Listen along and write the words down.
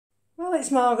Well, it's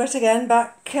Margaret again,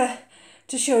 back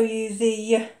to show you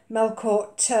the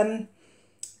Melcourt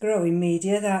growing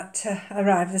media that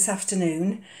arrived this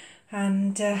afternoon,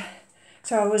 and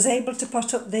so I was able to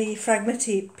pot up the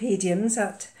Phragmipediums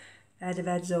that Ed of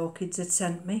M.E.s Orchids had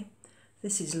sent me.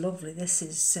 This is lovely. This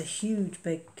is a huge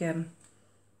big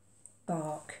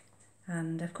bark,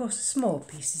 and of course small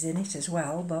pieces in it as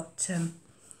well, but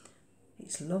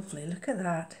it's lovely. Look at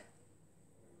that.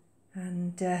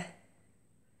 And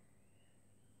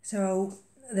so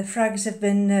the phrags have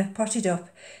been potted up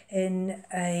in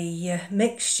a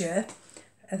mixture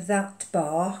of that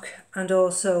bark and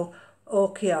also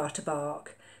Orchiata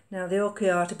bark. Now the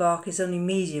Orchiata bark is only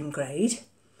medium grade,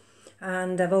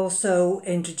 and I've also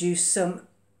introduced some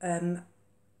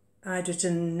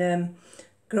hydrogen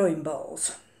growing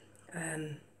balls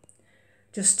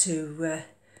just to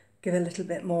give a little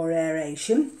bit more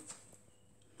aeration.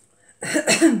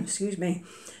 Excuse me.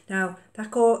 Now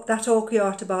that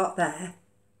Orchiata bark there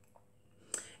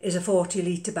is a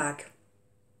 40-litre bag.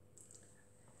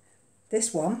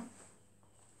 This one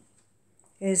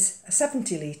is a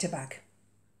 70-litre bag,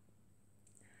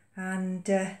 and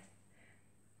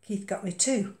Keith got me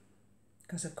two,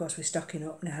 because of course we're stocking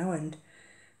up now, and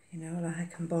you know,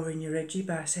 like I'm boring you, Reggie,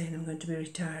 by saying I'm going to be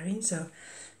retiring, so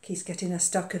Keith's getting a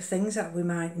stock of things that we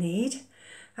might need.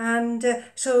 And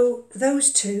so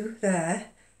those two there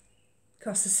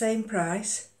cost the same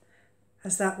price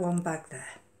as that one bag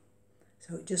there.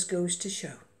 So it just goes to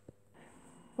show.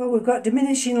 Well, we've got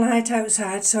diminishing light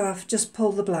outside, so I've just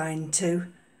pulled the blind too.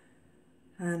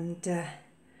 And the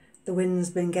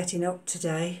wind's been getting up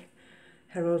today,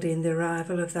 heralding the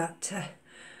arrival of that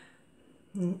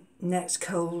next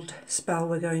cold spell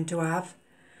we're going to have.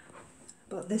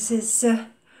 But this is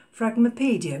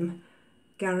Phragmipedium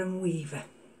garum weaver.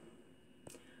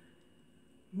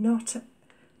 Not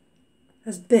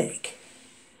as big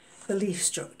the leaf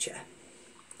structure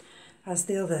as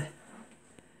the other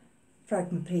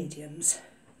Phragmipediums,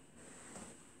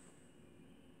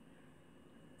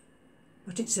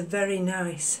 but it's a very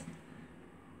nice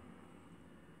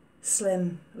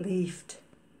slim leafed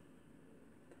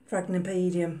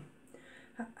Phragmipedium.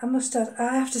 I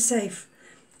have to say,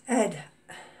 Ed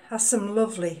has some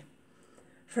lovely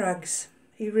phrags.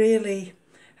 He really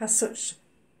has such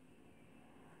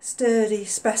sturdy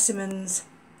specimens,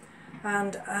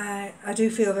 and I do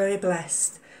feel very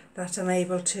blessed that I'm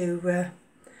able to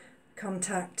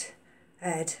contact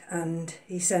Ed and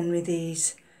he sent me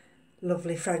these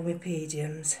lovely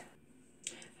Phragmipediums.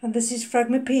 And this is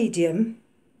Phragmipedium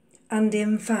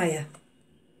Andean Fire,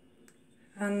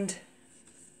 and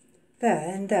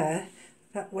there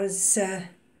that was a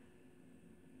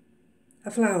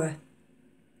flower,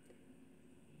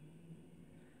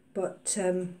 but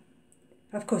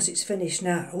of course it's finished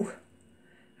now,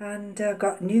 and I've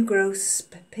got new growths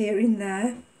appearing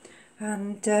there.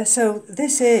 And so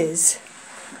this is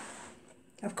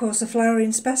of course a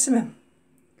flowering specimen,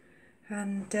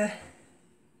 and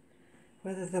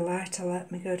whether the light will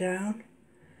let me go down,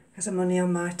 because I'm only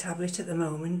on my tablet at the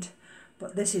moment,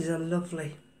 but this is a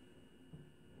lovely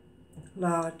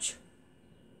large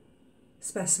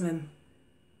specimen,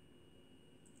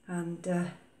 and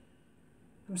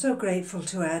I'm so grateful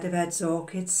to Ed of M.E.s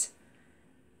Orchids,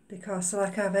 because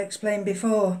like I've explained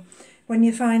before, when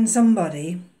you find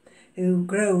somebody who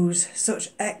grows such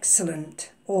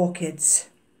excellent orchids,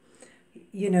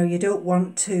 you know, you don't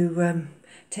want to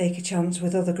take a chance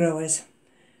with other growers,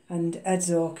 and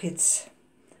M.E.s Orchids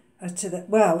are to the,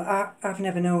 well, I've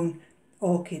never known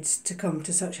orchids to come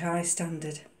to such high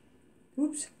standard.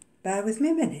 Oops, bear with me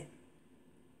a minute.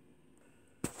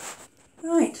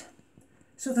 Right,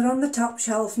 so they're on the top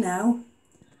shelf now,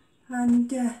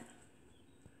 and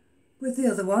with the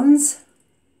other ones,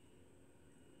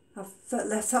 I've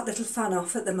left that little fan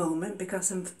off at the moment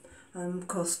because I'm of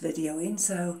course videoing,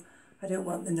 so I don't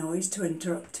want the noise to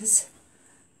interrupt us.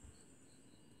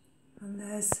 And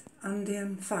there's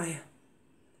Andean Fire,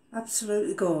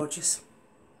 absolutely gorgeous.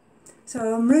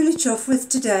 So I'm really chuffed with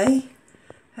today.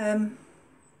 I've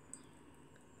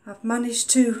managed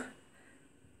to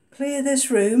clear this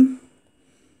room,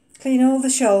 clean all the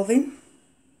shelving,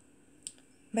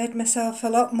 made myself a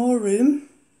lot more room,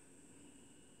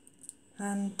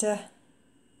 and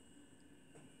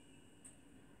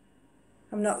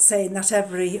I'm not saying that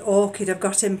every orchid I've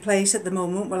got in place at the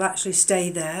moment will actually stay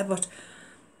there, but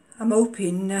I'm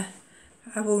hoping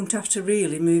I won't have to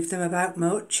really move them about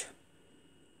much.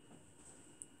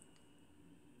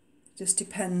 Just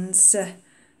depends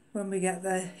when we get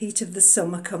the heat of the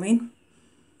summer coming,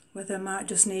 whether I might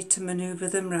just need to manoeuvre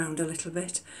them round a little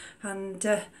bit. And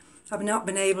I've not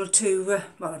been able to,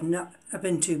 I've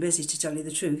been too busy to tell you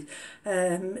the truth,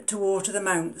 to water the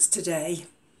mounts today.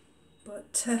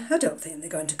 But I don't think they're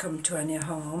going to come to any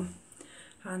harm.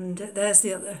 And there's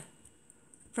the other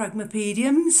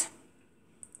phragmipediums.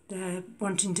 They're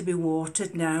wanting to be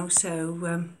watered now,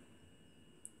 so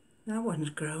that one's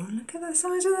grown. Look at the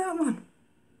size of that one.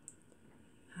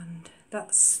 And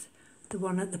that's the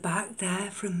one at the back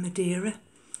there from Madeira.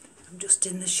 I'm just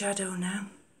in the shadow now.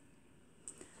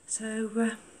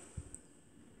 So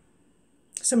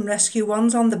some rescue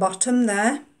ones on the bottom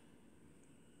there.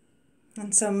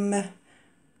 And some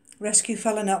rescue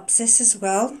Phalaenopsis as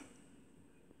well.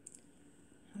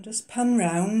 I'll just pan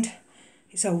round.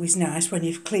 It's always nice when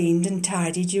you've cleaned and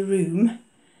tidied your room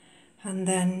and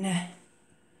then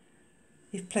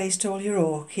you've placed all your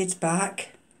orchids back.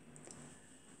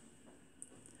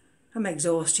 I'm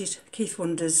exhausted. Keith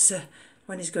wonders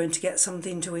when he's going to get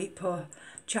something to eat, poor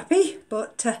chappy,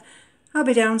 but I'll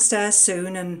be downstairs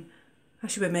soon and I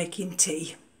shall be making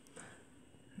tea.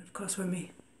 And of course when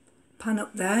we pan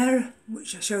up there,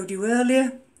 which I showed you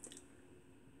earlier,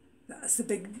 that's the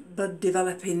big bud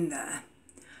developing there.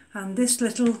 And this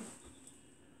little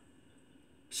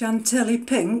Chantilly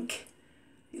pink,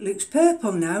 it looks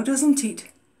purple now, doesn't it?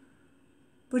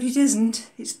 But it isn't,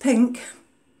 it's pink.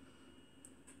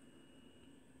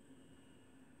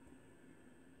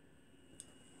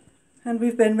 And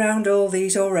we've been round all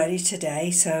these already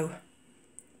today, so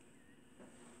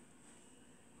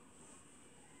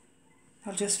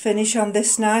I'll just finish on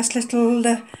this nice little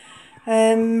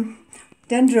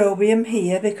dendrobium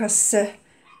here because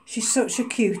she's such a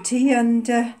cutie, and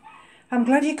I'm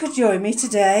glad you could join me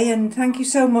today, and thank you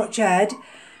so much, Ed.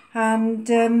 And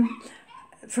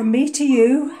from me to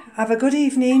you, have a good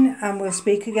evening and we'll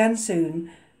speak again soon.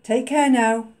 Take care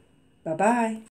now. Bye-bye.